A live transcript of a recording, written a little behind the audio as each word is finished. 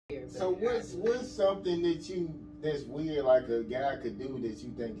So what's something that's weird, like a guy could do that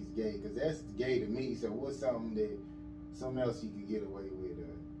you think is gay? Because that's gay to me. So what's something else you could get away with?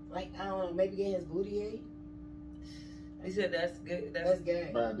 Like, I don't know, maybe get his booty ate. You said that's good. That's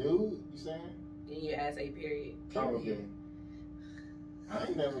gay. By a dude, you saying? In your ass a period. Oh, okay. I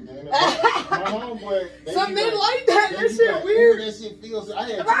ain't never done it. My homeboy. Some men like that. That shit weird. That shit feels so. I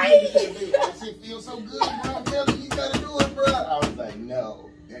had right. That shit feels so good, bro. I'm telling you, you gotta do it, bro. I was like, no.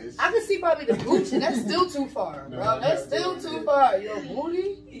 I can see probably the booty. That's still too far, bro. No, that's still too far. Yo,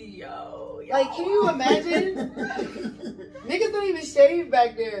 booty. Yo. Like, can you imagine? Niggas don't even shave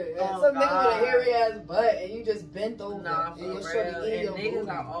back there. Some nigga with a hairy ass butt, and you just bent over. Nah, for real. And niggas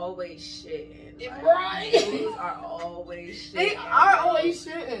are always shitting. Like, right. Niggas are always shitting. They are always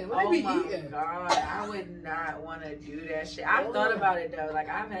shitting. What Oh they be my eating? God, I would not want to do that shit. I've thought about it though. Like,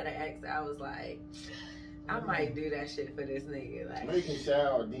 I've had an ex that I was like, I might do that shit for this nigga. Like, making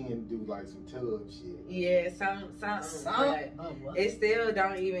shower, then do like some tub shit. Yeah, something. But it still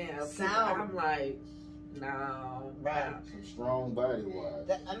don't even sound. I'm like, no. Right. Some strong body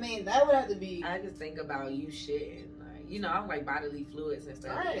wash. I mean, that would have to be. I just think about you shitting. Like, you know, I'm like bodily fluids and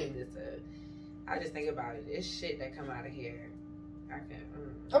stuff. Right. I just think about it. It's shit that come out of here. I can't.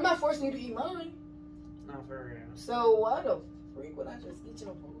 I'm not forcing you to eat mine. No, for real. So why the freak would I just eat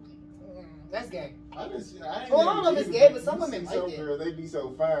your booty? That's gay. I don't know if it's gay, but some women like it. Girls, they be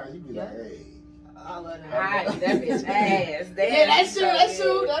so fine. You be like, hey. I love that. I that bitch ass. Yeah, that's true. That's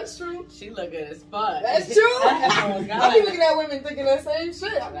true. That's true. She look good as fuck. That's true. I be looking at women thinking the same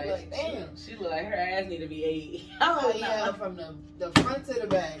shit. I'm like, damn. She look like her ass need to be ate. Oh yeah, from the front to the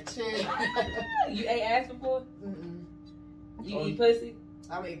back. Shit. You ate ass before? You eat pussy?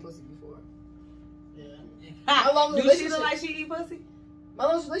 I've ate pussy before. Yeah. How long do she look like she eat pussy? My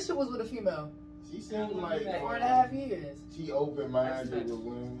last relationship was with a female. She seemed like 4.5 years. She open-minded with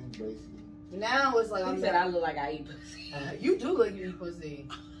women, basically. Now it's like I said I look like I eat pussy. You do look like you eat pussy.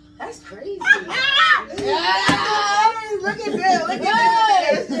 That's crazy. Yes! Look at that. Look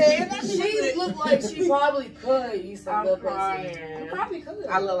at that. She looked like she probably could eat some good pussy. You probably could.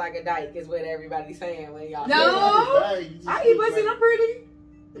 I look like a dyke is what everybody's saying when y'all. No, I eat pussy and I'm pretty.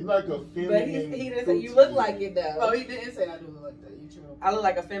 You like a feminine. But he didn't say you look like it though. Oh, he didn't say I do look like that. You true. I look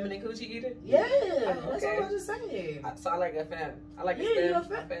like a feminine coochie eater? Yeah, that's what I was just saying. So I like a femme. I like a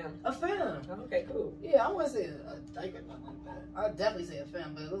femme. A femme. Okay, cool. Yeah, I wouldn't say a dyke or nothing like that. I'd definitely say a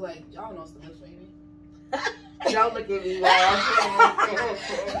femme, but it looks like y'all know some lips maybe. Don't look at me, y'all.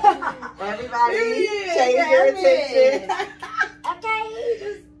 Everybody, change your attention. Okay,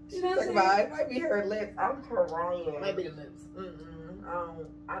 just you know what I'm saying? It might be her lips. I'm crying. Might be the lips.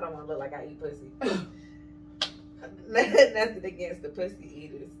 I don't want to look like I eat pussy. Nothing against the pussy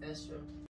eaters. That's true.